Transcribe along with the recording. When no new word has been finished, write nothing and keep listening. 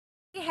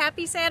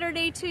happy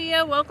Saturday to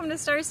you. Welcome to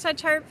Stars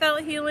Touch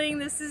Heartfelt Healing.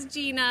 This is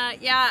Gina.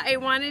 Yeah, I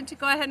wanted to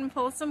go ahead and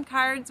pull some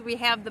cards. We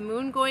have the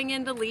moon going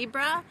into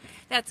Libra.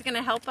 That's going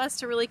to help us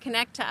to really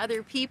connect to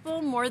other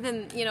people more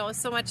than,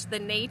 so much the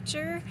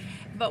nature.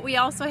 But we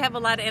also have a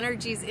lot of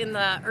energies in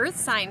the earth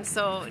sign,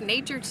 so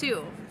nature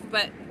too.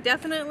 But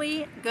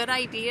definitely good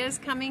ideas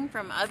coming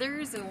from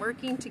others and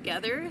working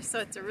together. So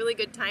it's a really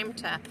good time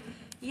to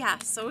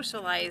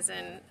socialize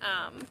and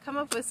come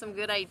up with some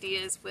good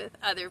ideas with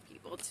other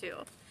people too.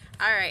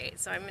 All right,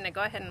 so I'm going to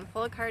go ahead and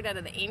pull a card out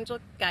of the Angel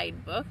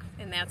Guidebook,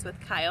 and that's with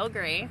Kyle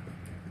Gray.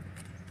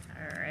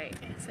 All right,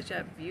 such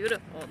a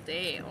beautiful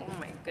day. Oh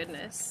my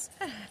goodness.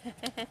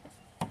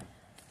 All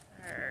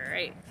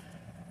right.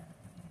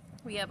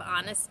 We have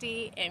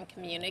honesty and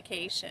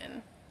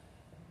communication.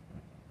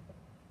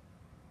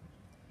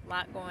 A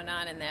lot going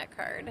on in that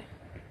card.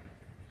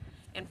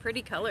 And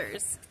pretty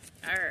colors.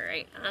 All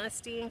right,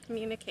 honesty and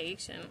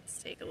communication.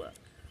 Let's take a look.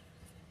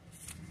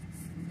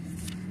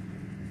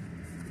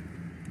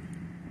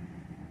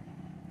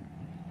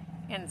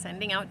 And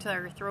sending out to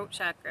our throat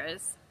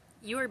chakras.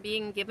 You are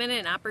being given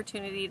an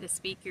opportunity to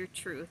speak your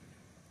truth.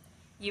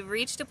 You've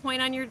reached a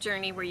point on your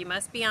journey where you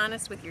must be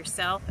honest with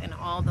yourself and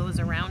all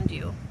those around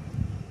you.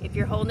 If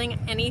you're holding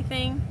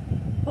anything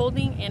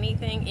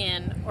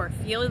in or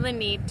feel the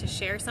need to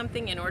share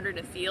something in order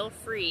to feel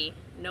free,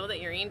 know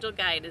that your angel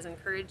guide is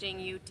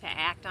encouraging you to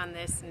act on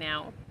this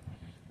now.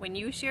 When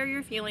you share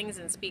your feelings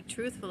and speak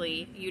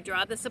truthfully, you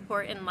draw the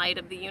support and light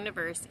of the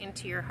universe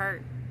into your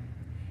heart.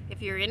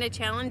 If you're in a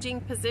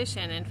challenging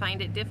position and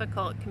find it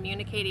difficult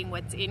communicating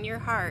what's in your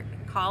heart,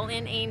 call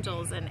in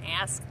angels and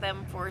ask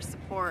them for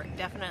support.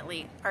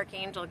 Definitely,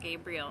 Archangel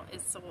Gabriel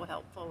is so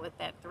helpful with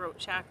that throat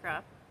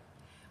chakra.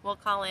 We'll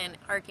call in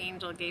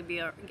Archangel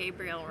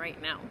Gabriel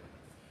right now.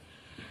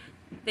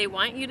 They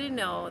want you to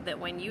know that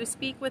when you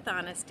speak with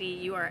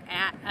honesty,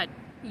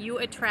 you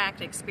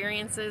attract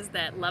experiences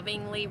that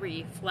lovingly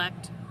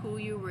reflect who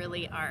you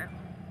really are.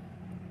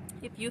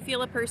 If you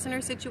feel a person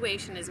or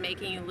situation is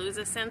making you lose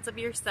a sense of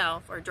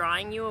yourself or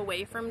drawing you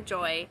away from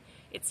joy,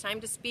 it's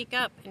time to speak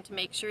up and to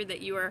make sure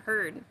that you are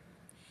heard.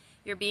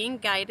 You're being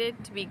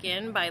guided to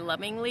begin by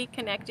lovingly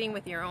connecting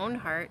with your own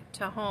heart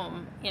to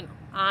home in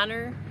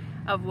honor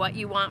of what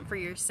you want for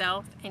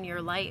yourself and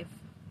your life.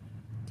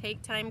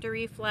 Take time to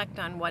reflect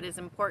on what is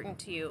important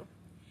to you,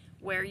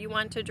 where you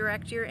want to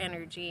direct your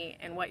energy,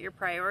 and what your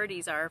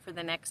priorities are for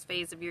the next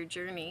phase of your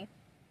journey.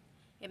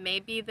 It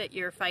may be that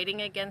you're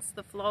fighting against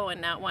the flow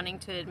and not wanting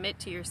to admit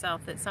to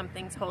yourself that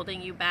something's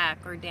holding you back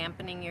or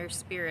dampening your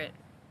spirit.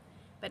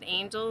 But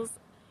angels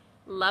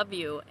love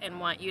you and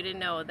want you to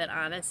know that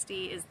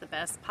honesty is the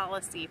best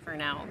policy for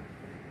now.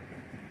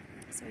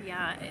 So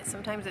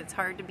sometimes it's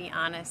hard to be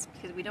honest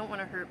because we don't want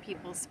to hurt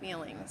people's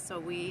feelings. So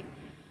we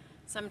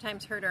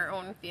sometimes hurt our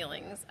own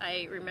feelings.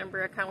 I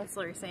remember a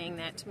counselor saying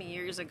that to me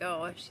years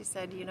ago. She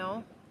said,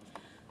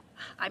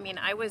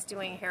 I was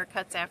doing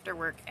haircuts after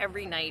work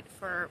every night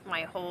for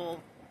my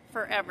whole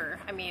forever.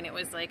 It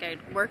was like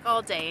I'd work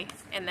all day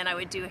and then I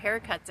would do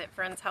haircuts at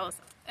friends' house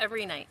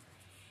every night.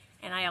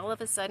 And I all of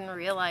a sudden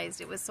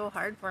realized it was so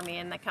hard for me.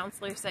 And the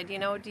counselor said,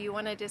 do you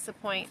want to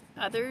disappoint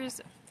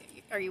others?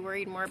 Are you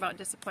worried more about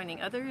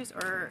disappointing others,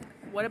 or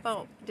what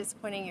about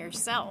disappointing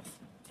yourself?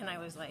 And I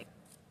was like,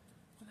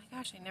 oh my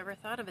gosh, I never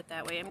thought of it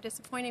that way. I'm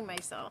disappointing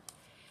myself.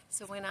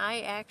 So when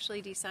I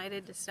actually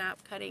decided to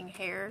stop cutting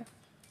hair,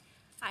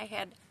 I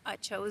had a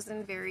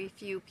chosen very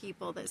few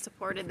people that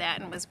supported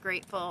that and was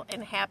grateful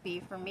and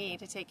happy for me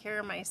to take care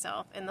of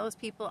myself. And those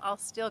people, I'll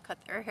still cut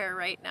their hair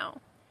right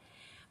now.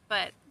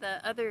 But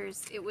the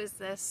others,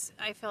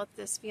 I felt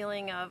this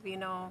feeling of,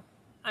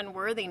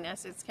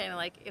 unworthiness. It's kind of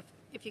like,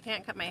 if you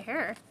can't cut my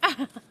hair,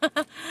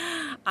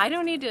 I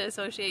don't need to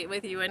associate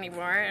with you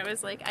anymore. It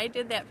was like, I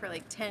did that for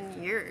like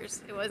 10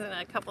 years. It wasn't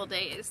a couple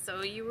days.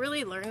 So you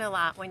really learn a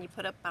lot when you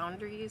put up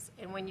boundaries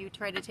and when you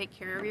try to take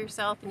care of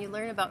yourself, and you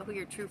learn about who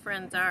your true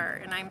friends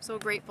are. And I'm so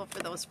grateful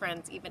for those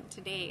friends even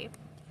today.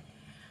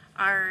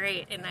 All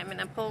right, and I'm going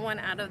to pull one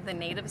out of the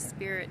Native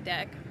Spirit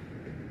deck,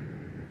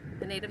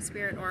 the Native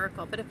Spirit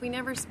Oracle. But if we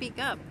never speak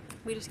up,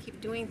 we just keep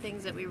doing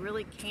things that we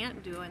really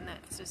can't do, and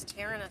that's just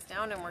tearing us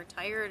down, and we're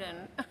tired,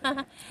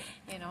 and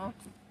you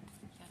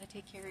gotta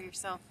take care of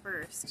yourself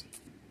first,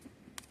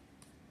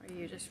 or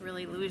you just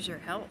really lose your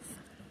health.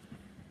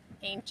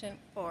 Ancient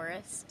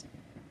Forest.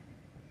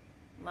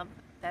 Love,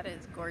 that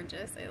is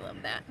gorgeous. I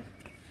love that.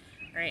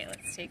 All right,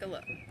 let's take a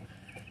look.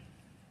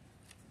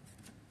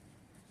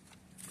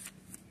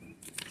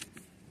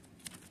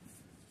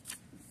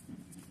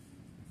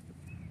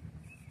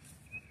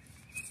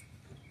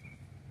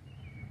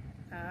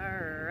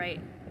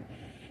 Alright,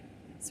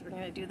 so we're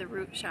going to do the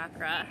root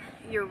chakra.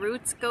 Your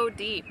roots go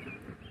deep.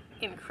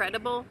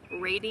 Incredible,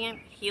 radiant,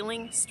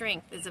 healing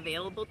strength is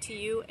available to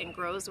you and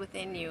grows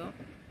within you.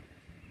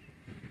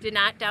 Do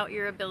not doubt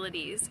your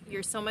abilities.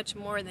 You're so much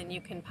more than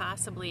you can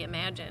possibly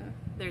imagine.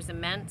 There's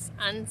immense,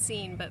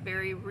 unseen, but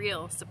very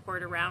real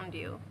support around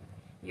you.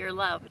 You're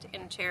loved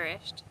and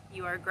cherished.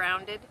 You are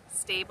grounded,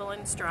 stable,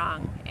 and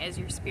strong as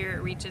your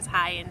spirit reaches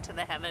high into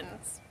the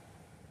heavens.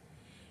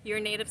 Your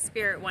native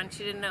spirit wants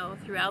you to know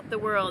throughout the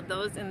world,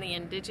 those in the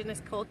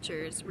indigenous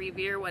cultures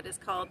revere what is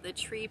called the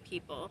tree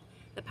people.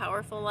 The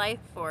powerful life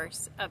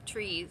force of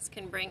trees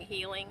can bring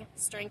healing,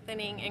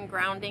 strengthening, and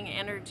grounding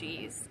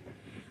energies.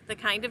 The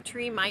kind of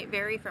tree might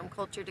vary from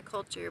culture to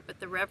culture, but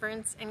the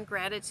reverence and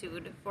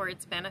gratitude for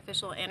its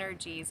beneficial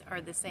energies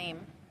are the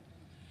same.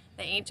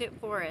 The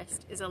ancient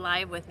forest is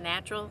alive with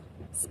natural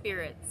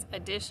spirits.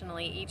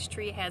 Additionally, each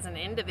tree has an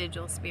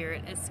individual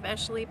spirit,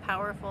 especially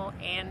powerful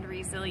and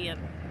resilient.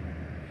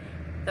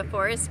 The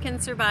forest can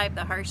survive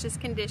the harshest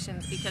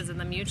conditions because of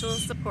the mutual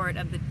support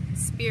of the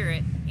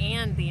spirit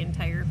and the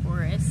entire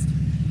forest.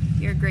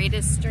 Your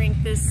greatest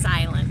strength is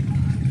silent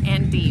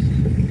and deep.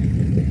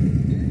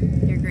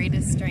 Your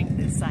greatest strength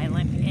is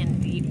silent and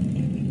deep.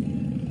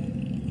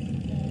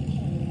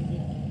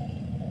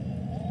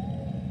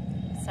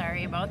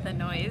 Sorry about the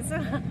noise.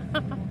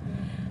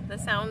 The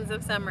sounds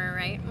of summer,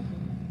 right?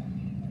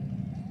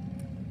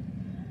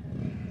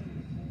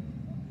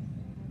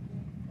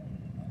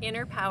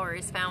 Inner power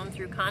is found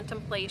through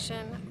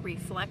contemplation,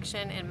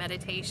 reflection, and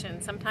meditation.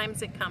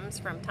 Sometimes it comes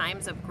from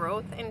times of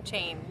growth and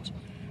change.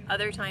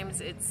 Other times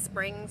it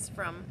springs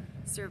from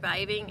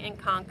surviving and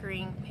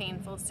conquering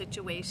painful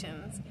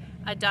situations.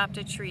 Adopt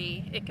a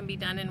tree. It can be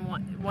done in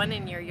one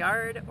in your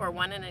yard or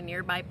one in a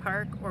nearby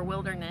park or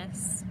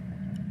wilderness.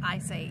 I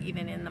say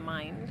even in the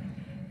mind.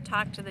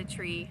 Talk to the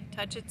tree,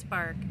 touch its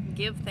bark,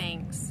 give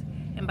thanks.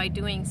 And by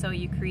doing so,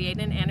 you create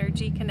an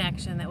energy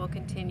connection that will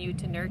continue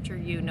to nurture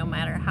you no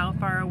matter how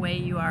far away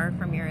you are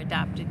from your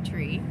adopted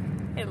tree.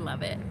 I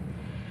love it.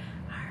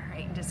 All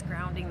right, just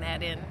grounding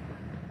that in.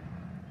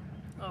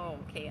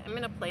 Okay, I'm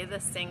going to play the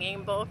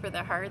singing bowl for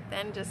the heart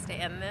then, just to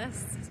end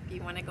this. If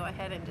you want to go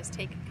ahead and just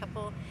take a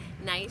couple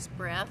nice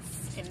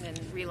breaths and then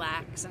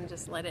relax and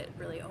just let it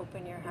really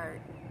open your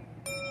heart.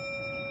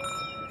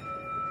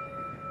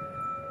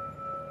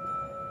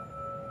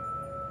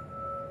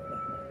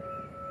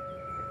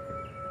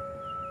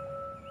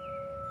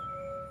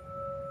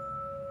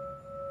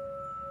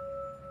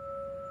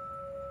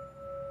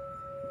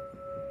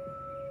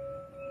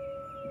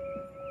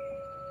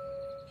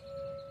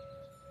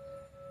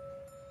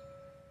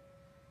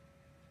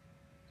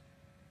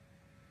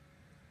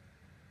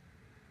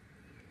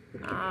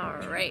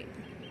 All right,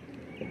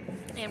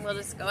 and we'll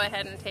just go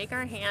ahead and take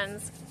our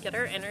hands, get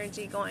our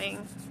energy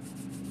going,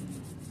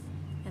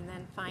 and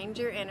then find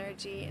your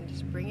energy and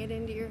just bring it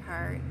into your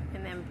heart,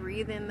 and then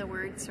breathe in the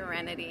word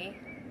serenity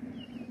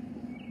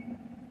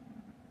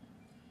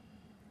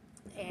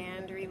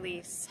and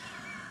release,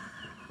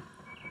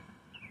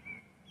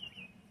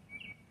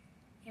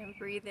 and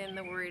breathe in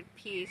the word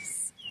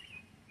peace.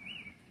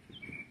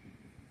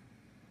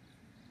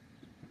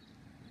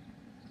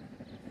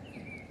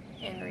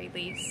 And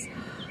release,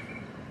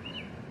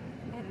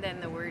 and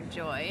then the word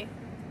joy,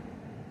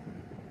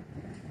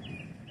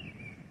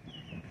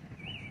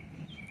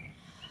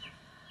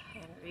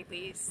 and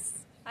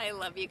release. I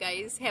love you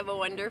guys. Have a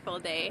wonderful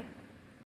day.